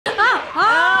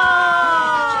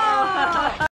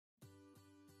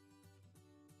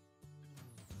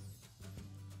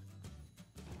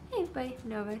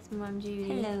Nova, it's Mom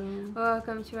Judy. Hello.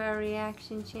 Welcome to our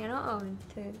reaction channel. Oh,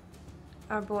 to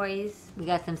our boys, We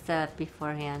got some stuff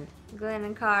beforehand. Glenn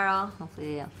and Carl.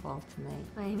 Hopefully they don't fall tonight.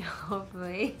 I know,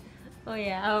 hopefully. Oh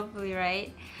yeah, hopefully,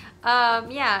 right?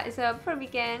 Yeah, so before we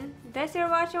begin, this year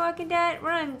watching Walking Dead.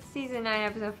 We're on season 9,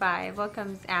 episode 5. What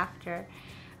comes after?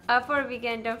 Before we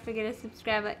begin, don't forget to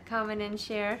subscribe, like, comment, and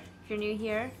share if you're new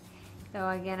here. So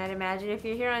again, I'd imagine if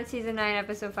you're here on season 9,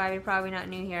 episode 5, you're probably not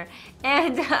new here.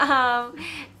 And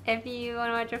if you want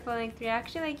to watch our full-length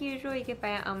reaction, like usual, you can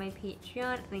find it on my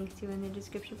Patreon. Links to in the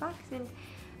description box. And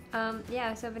yeah, I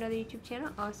also have another YouTube channel,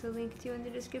 also linked to in the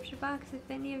description box if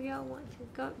any of y'all want to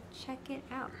go check it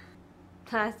out.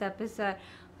 Last episode,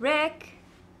 Rick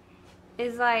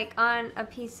is like on a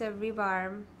piece of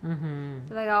rebar.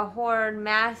 Like a horde,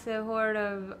 massive horde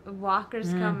of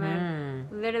walkers coming,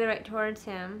 literally right towards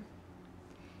him.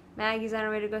 Maggie's on her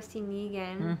way to go see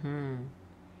Negan.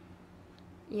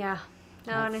 Yeah,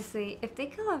 honestly, if they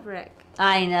kill off Rick.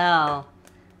 I know.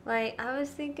 Like, I was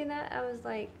thinking that, I was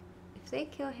like, if they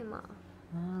kill him off.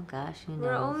 Oh gosh, who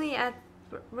knows?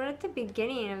 We're at the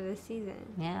beginning of the season.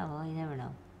 Yeah, well, you never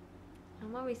know.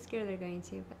 I'm always scared they're going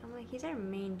to, but I'm like, he's our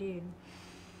main dude.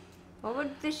 What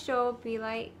would the show be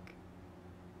like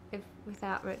if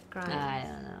without Rick Grimes? I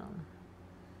don't know.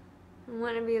 I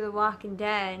want to be The Walking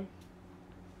Dead.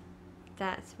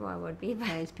 That's what I would be.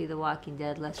 I'd always be The Walking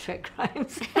Dead, less Rick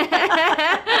Grimes.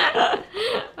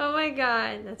 Oh my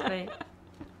god, that's funny.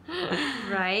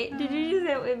 Right? Did you just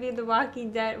say it would be The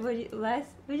Walking Dead? What'd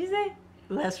you say?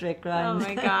 Less Rick Grimes. Oh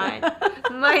my god.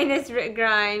 Minus Rick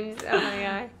Grimes. Oh my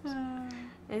gosh.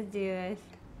 Let's do this.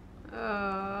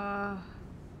 Oh.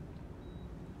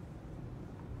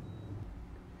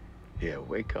 Yeah,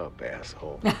 wake up,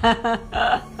 asshole.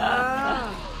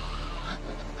 Oh.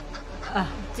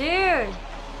 Dude.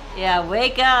 Yeah,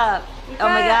 wake up. Oh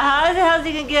my god, how the hell is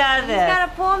he gonna get out of this? He's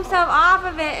gotta pull himself off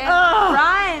of it and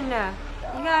run.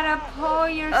 You gotta pull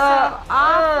yourself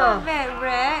off of it,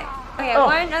 Rick. Okay,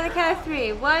 one on the count of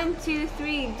 3. 1, 2,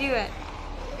 3, do it.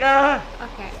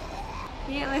 Okay.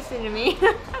 You didn't listen to me.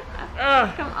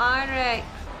 Come on, Rick.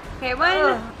 Okay,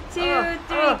 1, 2, 3,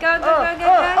 go, go, go, go,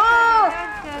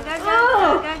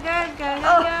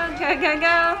 go,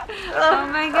 go. Oh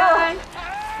my god.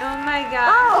 Oh my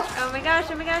gosh. Oh my gosh,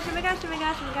 oh my gosh, oh my gosh, oh my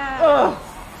gosh, oh my gosh.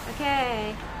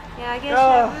 Okay. Yeah, get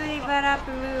your booty butt up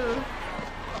and move.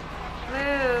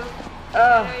 Move. I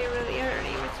know you're really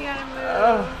hurting, but you gotta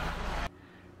move.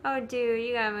 Oh dude,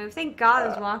 you gotta move. Thank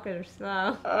god those walkers are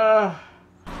slow.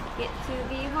 Get to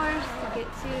the horse, get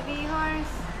to the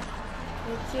horse.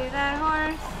 Get to that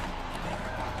horse.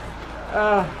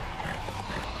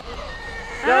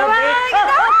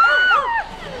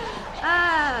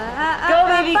 Go,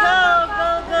 baby, go!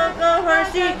 Go,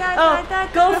 horsey!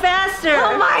 Go faster!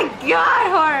 Oh my god,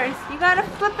 horse! You gotta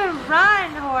flip and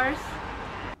run, horse!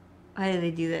 Why did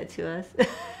they do that to us?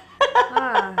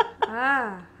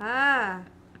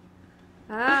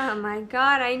 Oh my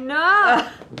god, I know!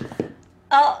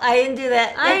 Oh, I didn't do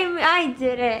that. I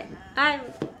did it.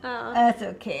 That's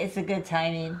okay, it's a good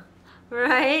timing.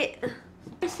 Right?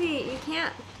 See, you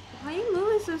can't. Why are you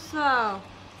moving so slow?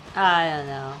 I don't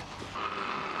know.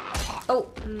 Oh,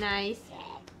 nice.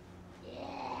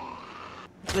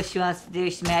 What she wants to do,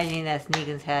 she's imagining that's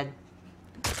Negan's head.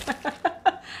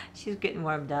 She's getting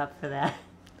warmed up for that.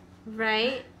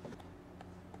 Right?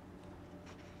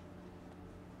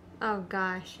 Oh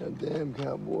gosh. God damn,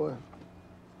 cowboy.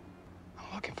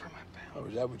 I'm looking for my family. Oh,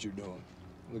 is that what you're doing?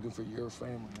 Looking for your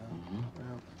family now?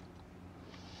 Well,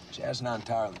 see, that's not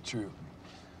entirely true.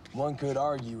 One could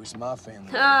argue it's my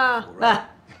family. Oh. Right?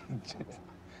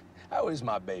 How is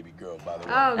my baby girl, by the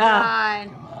way? Oh god.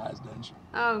 In my eyes, doesn't she?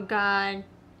 Oh god.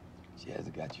 She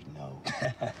hasn't got you, no. What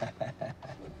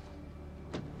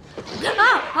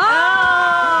about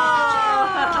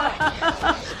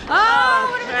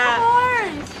the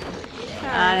horns?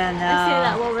 I don't know. I say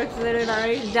that while Rick's literally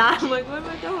already died. I'm like, what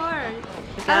about the horns?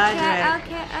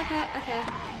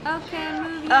 Okay,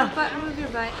 move your butt, move your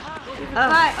butt. Move your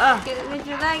butt. Get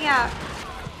your leg out.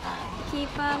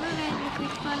 Keep on moving,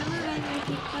 keep on moving,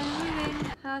 keep on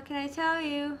moving. How can I tell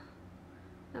you?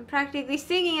 I'm practically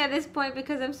singing at this point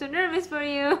because I'm so nervous for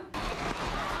you.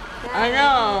 I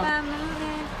know. Keep on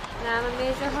moving. And I'm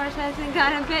amazed the horse hasn't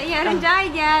gotten bit yet and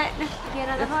died yet. Get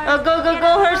on the horse. Oh, go,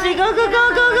 horsey, go. On the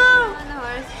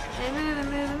horse. And move.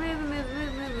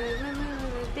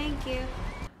 Thank you.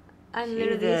 I'm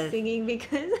literally singing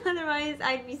because otherwise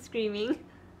I'd be screaming.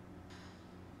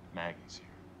 Maggie's here.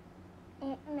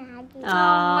 Oh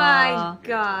my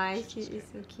gosh, she is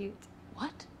so cute.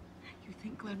 What? You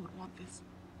think Glenn would want this?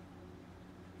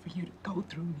 for you to go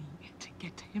through me to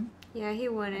get to him? Yeah, he I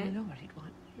wouldn't. know what he'd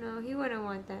want. No, he wouldn't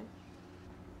want that.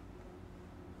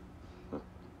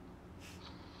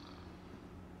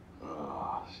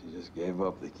 Oh, she just gave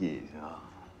up the keys, huh?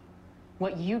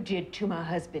 What you did to my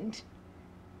husband.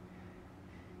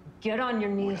 Get on your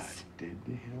What knees. I did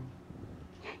to him?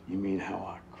 You mean how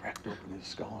I cracked open his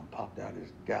skull and popped out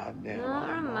his goddamn Don't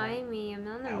eyeball? remind me. I'm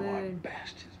not in the How I mood.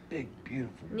 bashed his big,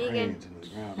 beautiful Negan. brains into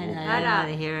the ground. I know, Oh, I Shut don't up.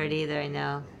 want to hear it either, I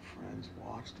know. no friends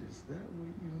watched. Is that what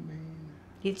you mean?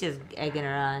 He's just egging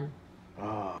her on.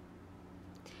 Oh,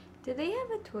 Did they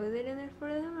have a toilet in there for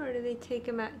them, or did they take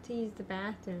him out to use the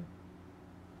bathroom?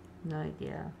 No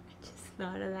idea. I just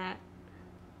thought of that.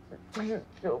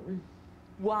 kill me.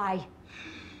 Why?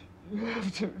 You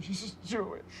have to just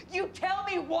do it. You tell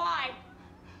me why!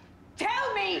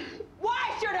 Tell me!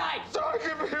 Why should I? So I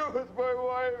can be with my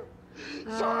wife.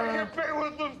 So I can be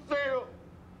with Lucille.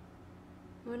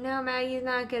 Well, now Maggie's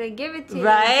not gonna give it to you,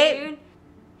 Right? dude.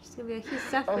 She's gonna be like, he's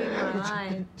suffering more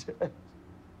alive.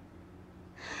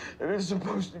 It is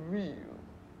supposed to be you.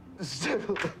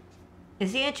 Settle it.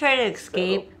 Is he gonna try to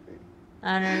escape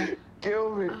on her?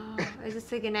 Kill me. Oh, is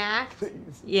this like an act?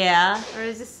 Please. Yeah. Or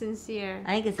is this sincere?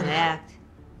 I think it's an act.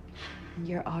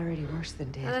 You're already worse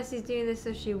than dead. Unless he's doing this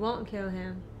so she won't kill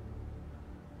him.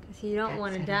 Because he don't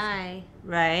want to That's die.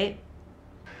 Right?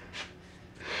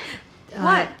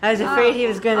 What? I was afraid he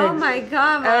was gonna. Oh my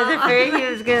god, I was Mom. afraid he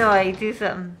was gonna like do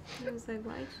something. I was like,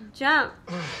 why'd you jump?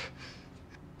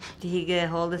 Did he get a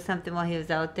hold of something while he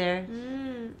was out there?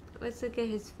 Let's look at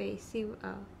his face. See, oh,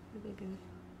 are they gonna...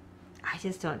 I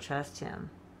just don't trust him.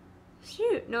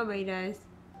 Shoot, nobody does.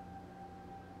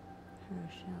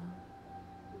 Herschel.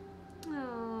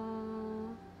 Oh.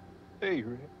 Hey,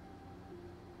 Rick.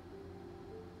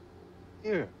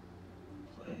 Here.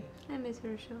 I miss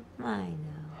Herschel. I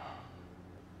know.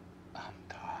 I'm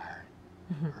tired,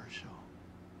 Herschel.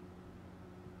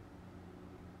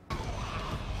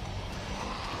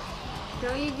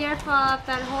 Don't you dare fall off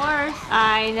that horse.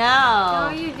 I know.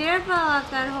 Don't you dare fall off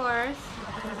that horse.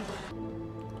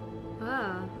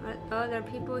 Oh, there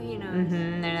are people he knows.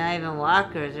 They're not even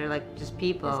walkers. They're like just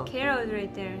people. There's Carol's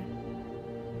right there.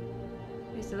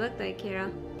 Used to look like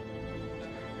Carol.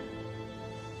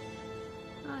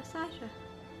 Oh, Sasha.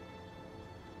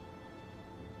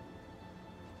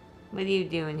 What are you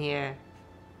doing here?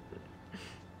 It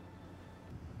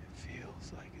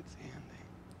feels like it's ending.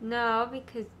 No,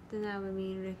 because then that would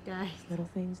mean Rick dies. Little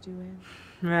things do end.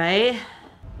 Right?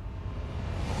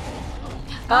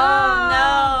 Oh,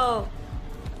 no!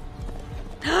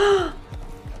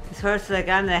 This horse is like,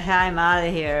 I'm out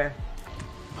of here.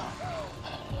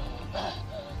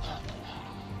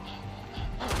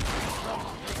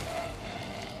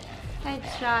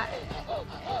 Headshot.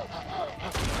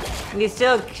 You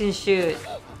still can shoot.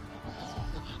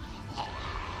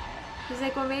 He's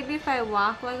like, well, maybe if I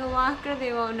walk like a walker,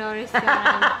 they won't notice that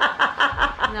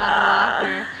I'm not a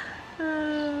walker.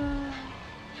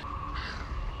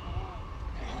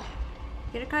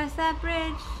 Get across that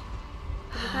bridge.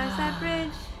 Get across that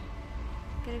bridge.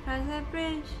 Get across that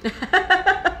bridge.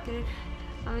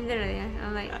 I'm literally,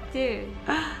 I'm like, dude.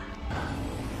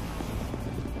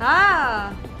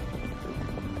 Oh.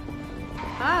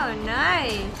 Oh,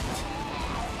 nice.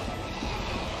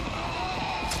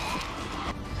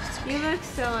 You look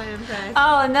so unimpressed.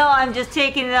 Oh no, I'm just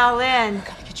taking it all in.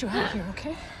 Gotta get you out of here,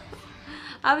 okay?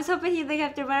 I was hoping he'd like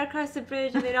have to run across the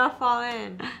bridge and they'd all fall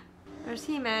in. Or is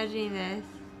he imagining this?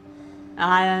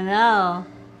 I don't know.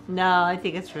 No, I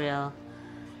think it's real.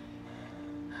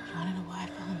 You wanna know why I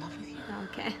fell in love with you?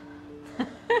 Okay.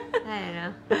 I don't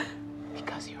know.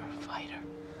 Because you're a fighter.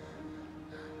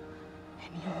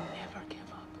 And you never give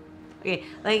up. Okay,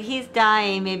 like he's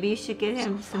dying. Maybe you should get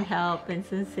him some help and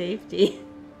some safety.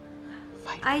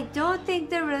 Fight, I don't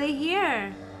think they're really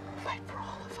here. fight for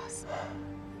all of us.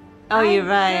 Oh, you're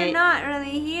right. They're not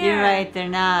really here. You're right, they're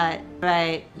not.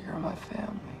 Right. You're my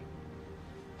family.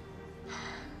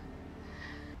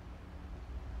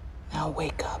 Now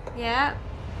wake up. Yep.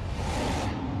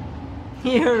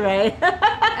 You're right.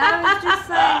 That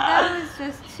was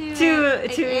just too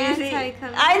too easy.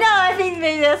 anti-climatic. I know, I think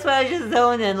maybe that's why I was just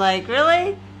zoning. Like,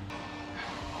 really?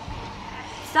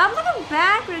 Stop looking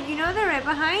back, Rick. You know they're right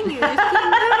behind you. Just keep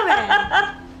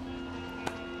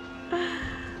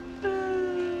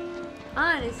moving.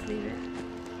 Honestly, Rick.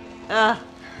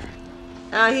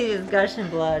 Oh, he's just gushing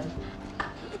blood.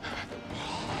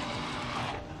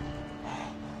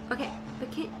 Okay,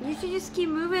 but you should just keep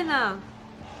moving though.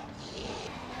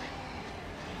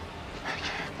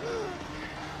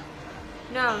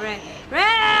 No, Rick. Rick!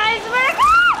 I swear to God!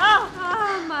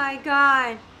 Oh my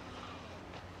God.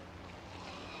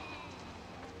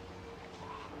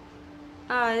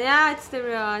 Oh, now it's the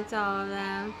real. It's all of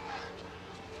them.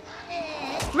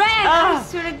 Rick! I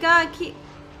swear to God, can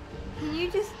you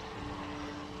just...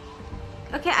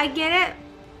 Okay, I get it.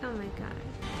 Oh my God.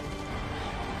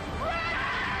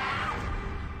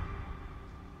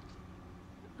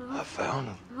 I found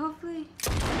him. Hopefully.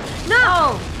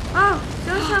 No! Oh,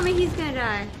 don't tell me he's gonna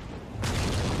die.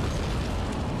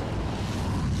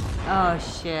 Oh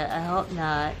shit, I hope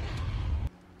not.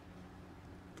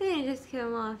 They didn't just kill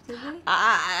him off, did they?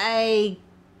 I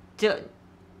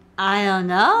don't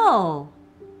know.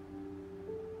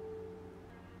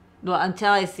 Well,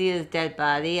 until I see his dead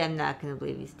body, I'm not gonna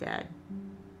believe he's dead.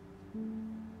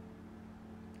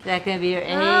 Is that gonna be your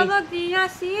age? Oh, look, did you not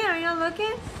see it? Are you not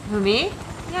looking? Who, me?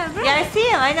 Yeah, Rick. Yeah, I see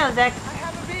him. I know, Zach. I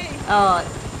have a B. Oh.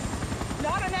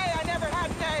 Not an A. I never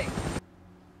had an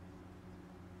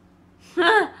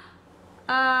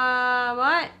A.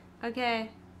 What? Okay.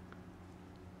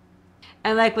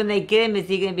 And like when they get him, is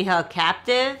he gonna be held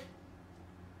captive?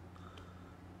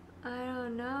 I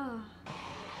don't know.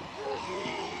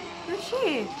 Where's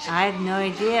she? I have no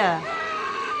idea.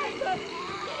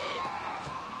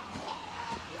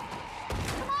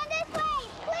 Come on this way!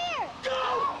 Clear! Go!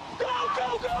 Go! Go!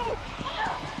 Go!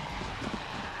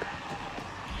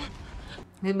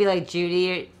 It'd be like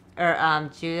Judy or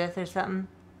Judith or something.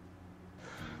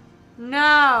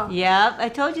 No. Yep, I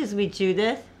told you it's gonna be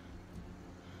Judith.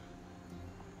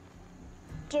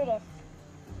 Judith.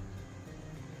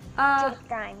 Judith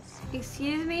Grimes.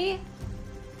 Excuse me?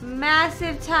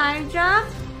 Massive time jump?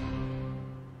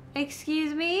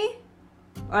 Excuse me?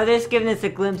 Or they're just giving us a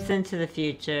glimpse into the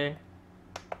future.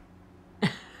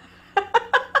 And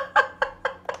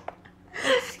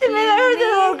then I heard the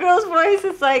little girl's voice.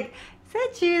 It's like, is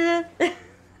that Judith?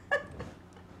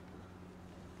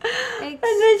 And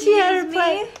then she had her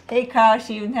plaid. Hey, Carl,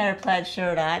 she even had her plaid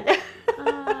shirt on.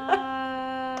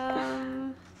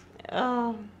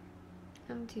 Oh.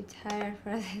 I'm too tired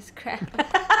for this crap.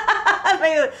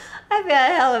 I've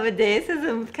had a hell of a day. This is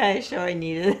the kind of show I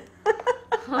needed.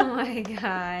 Oh my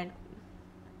God.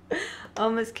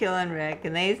 Almost killing Rick,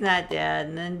 and then he's not dead,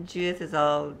 and then Judith is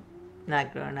all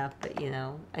not grown up, but you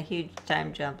know, a huge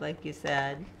time jump, like you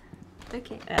said.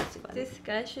 Okay. That's fun.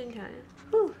 Discussion time.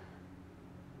 Whew.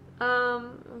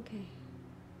 Okay.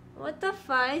 What the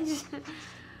fudge?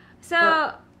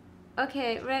 So,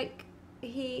 okay, Rick,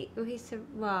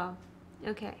 well,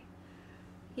 okay.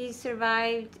 He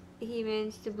survived, he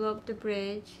managed to blow up the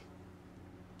bridge,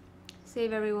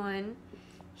 save everyone.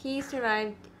 He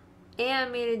survived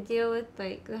and made a deal with,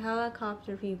 like, the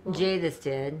helicopter people. Jadis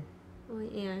did. Oh,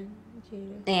 and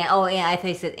Jadis. And I thought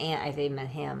you said Aunt. I thought you meant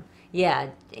him.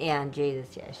 Yeah, and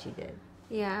Jadis, yeah, she did.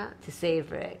 Yeah. To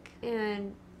save Rick.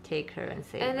 And Take her and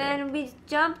save and Rick. then we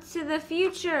jumped to the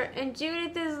future, and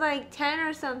Judith is like 10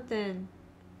 or something.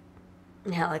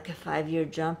 Yeah, like a 5-year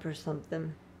jump or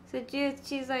something. So Judith,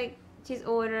 she's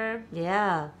older.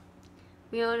 Yeah.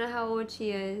 We don't know how old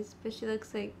she is, but she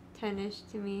looks like 10-ish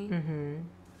to me. Mm-hmm.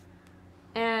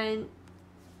 And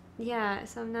yeah,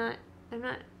 so I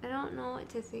don't know what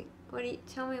to think.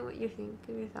 Tell me what you think.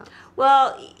 Give your thoughts.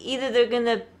 Well, either they're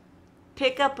gonna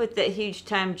pick up with that huge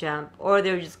time jump, or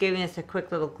they're just giving us a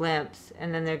quick little glimpse,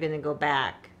 and then they're gonna go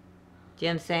back. Do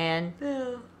you know what I'm saying?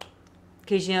 Yeah.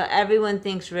 Because, you know, everyone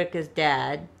thinks Rick is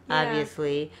dead,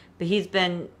 obviously, but he's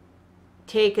been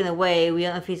taken away. We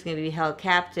don't know if he's going to be held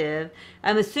captive.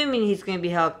 I'm assuming he's going to be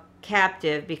held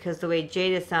captive because the way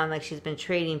Jada sounds like she's been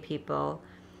trading people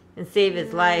and save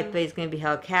his life, but he's going to be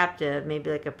held captive, maybe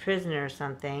like a prisoner or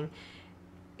something.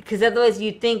 Because otherwise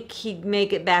you'd think he'd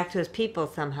make it back to his people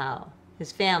somehow,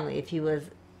 his family, if he was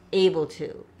able to.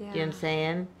 Yeah. Do you know what I'm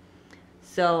saying?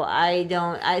 So I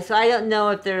don't know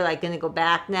if they're like going to go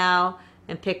back now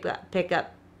and pick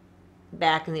up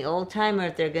back in the old time, or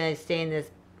if they're going to stay in this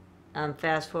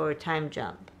fast forward time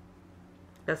jump.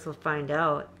 Guess we'll find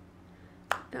out.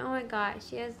 Oh my God,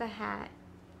 she has the hat.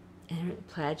 And her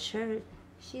plaid shirt.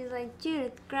 She's like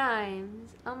Judith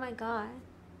Grimes. Oh my God.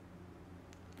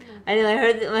 I know. I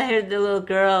heard the little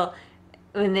girl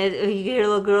when you hear a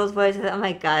little girl's voice. I thought, oh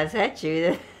my God, is that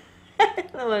Judith?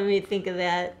 What made me think of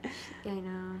that? I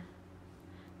know.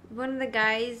 One of the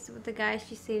guys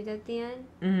she saved at the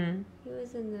end, he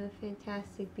was in the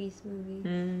Fantastic Beasts movie.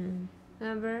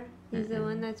 Remember? He's the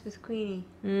one that's with Queenie.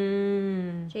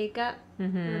 Jacob?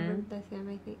 Remember? That's him,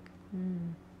 I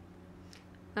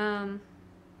think.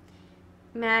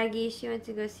 Maggie, she went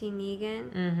to go see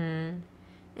Negan. And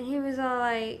he was all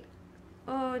like,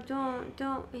 oh, don't.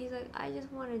 He's like, I just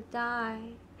want to die.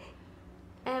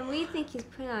 And we think he's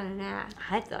putting on an act.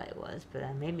 I thought it was, but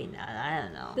maybe not. I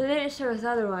don't know. They didn't show us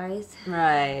otherwise.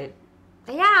 Right.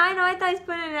 Yeah, I know. I thought he's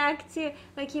putting an act too.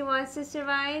 Like he wants to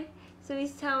survive. So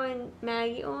he's telling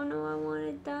Maggie, oh no, I want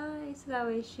to die. So that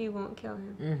way she won't kill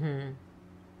him. Mm-hmm.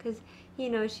 Because he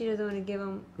knows she doesn't want to give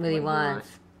him What he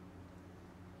wants.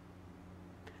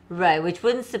 Right, which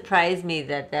wouldn't surprise me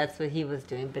that that's what he was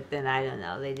doing. But then I don't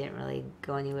know. They didn't really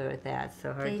go anywhere with that.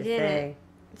 So hard to say.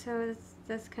 So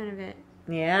that's kind of it.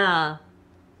 Yeah.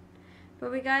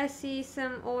 But we got to see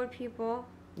some old people.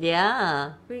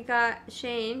 Yeah. We got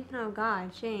Shane. Oh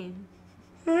God, Shane.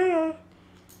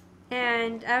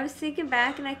 And I was thinking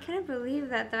back, and I couldn't believe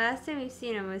that the last time we've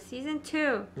seen him was season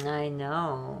 2. I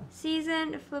know.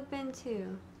 Season flippin'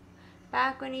 2.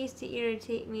 Back when he used to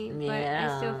irritate me, but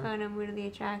Yeah. I still found him really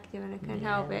attractive, and I couldn't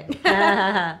help it.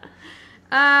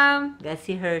 Got to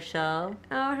see Herschel.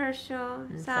 Oh, Herschel,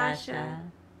 And Sasha.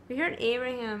 We heard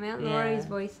Abraham and Yeah. Laurie's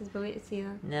voices, but we didn't see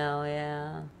them. No,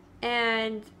 yeah.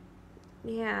 And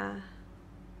yeah,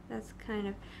 that's kind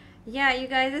of. Yeah, you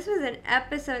guys, this was an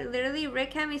episode. Literally,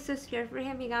 Rick had me so scared for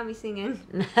him, he got me singing.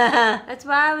 That's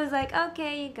why I was like,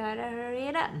 okay, you gotta hurry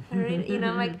it up. Hurry it. You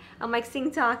know, I'm like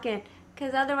sing talking.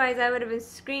 Because otherwise I would have been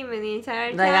screaming the entire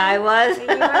time. Like I was? Like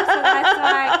you were, so that's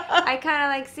why I kind of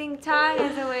like sing talk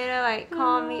as a way to like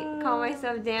calm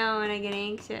myself down when I get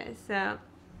anxious. So,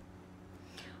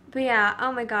 but yeah,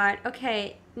 oh my God.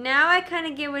 Okay, now I kind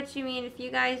of get what you mean. If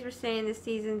you guys were saying this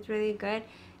season's really good,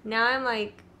 now I'm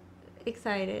like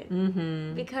excited.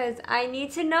 Mm-hmm. Because I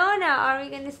need to know now, are we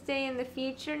going to stay in the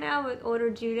future now with older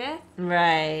Judith?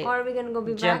 Right. Or are we going to go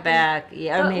be Jump back?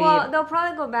 Yeah, or maybe. Well, they'll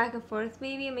probably go back and forth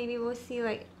maybe, and maybe we'll see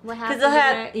like what happens. Because they'll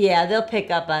have, yeah, they'll pick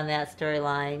up on that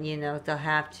storyline, you know, they'll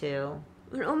have to.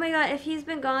 Oh my God, if he's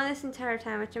been gone this entire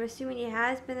time, which I'm assuming he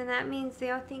has been, then that means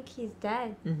they all think he's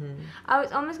dead. Mm-hmm. I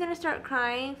was almost going to start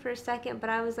crying for a second, but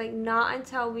I was like, not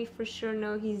until we for sure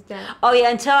know he's dead. Oh,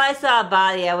 yeah, until I saw a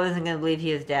body, I wasn't going to believe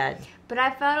he was dead. But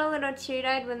I felt a little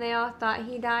teary-eyed when they all thought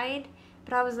he died.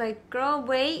 But I was like, girl,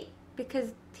 wait,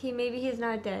 because maybe he's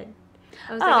not dead.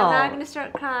 I was like, I'm not going to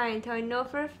start crying until I know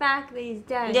for a fact that he's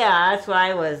dead. Yeah, that's why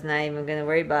I was not even going to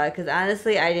worry about it. Because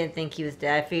honestly, I didn't think he was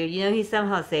dead. I figured, you know, he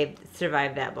somehow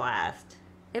survived that blast.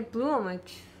 It blew him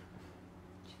like...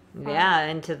 Yeah,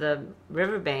 into the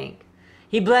riverbank.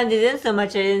 He blended in so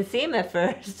much I didn't see him at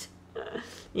first.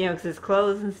 You know, because his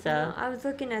clothes and stuff. I was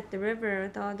looking at the river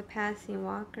with all the passing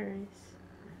walkers.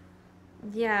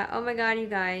 Yeah, oh my God, you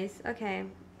guys. Okay,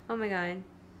 oh my God.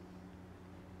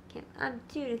 I'm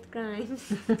Judith Grimes.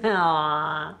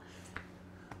 Aww.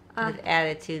 With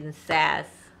attitude and sass.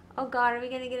 Oh God, are we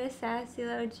gonna get a sassy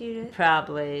little Judith?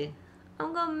 Probably.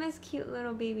 I'm gonna miss cute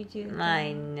little baby Judith.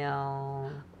 I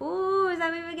know. Ooh, is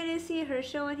that when we're gonna see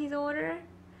Herschel when he's older?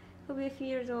 He'll be a few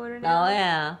years older now. Oh,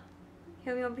 yeah.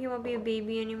 He won't be a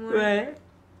baby anymore. Right.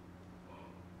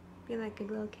 Be like a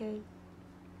little kid.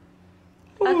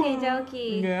 Okay,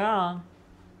 dokie. Yeah.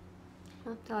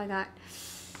 That's all I got.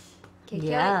 Okay,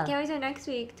 Yeah. can't wait till next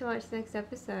week to watch the next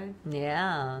episode.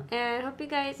 Yeah. And hope you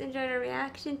guys enjoyed our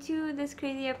reaction to this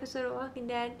crazy episode of Walking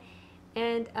Dead.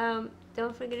 And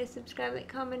don't forget to subscribe, like,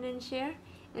 comment, and share.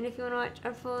 And if you want to watch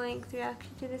our full-length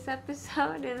reaction to this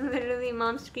episode, and literally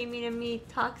Mom screaming and me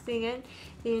talk singing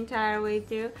the entire way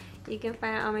through, you can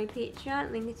find it on my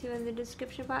Patreon. Link it to in the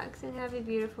description box. And have a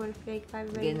beautiful and fake 5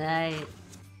 everybody. Good night.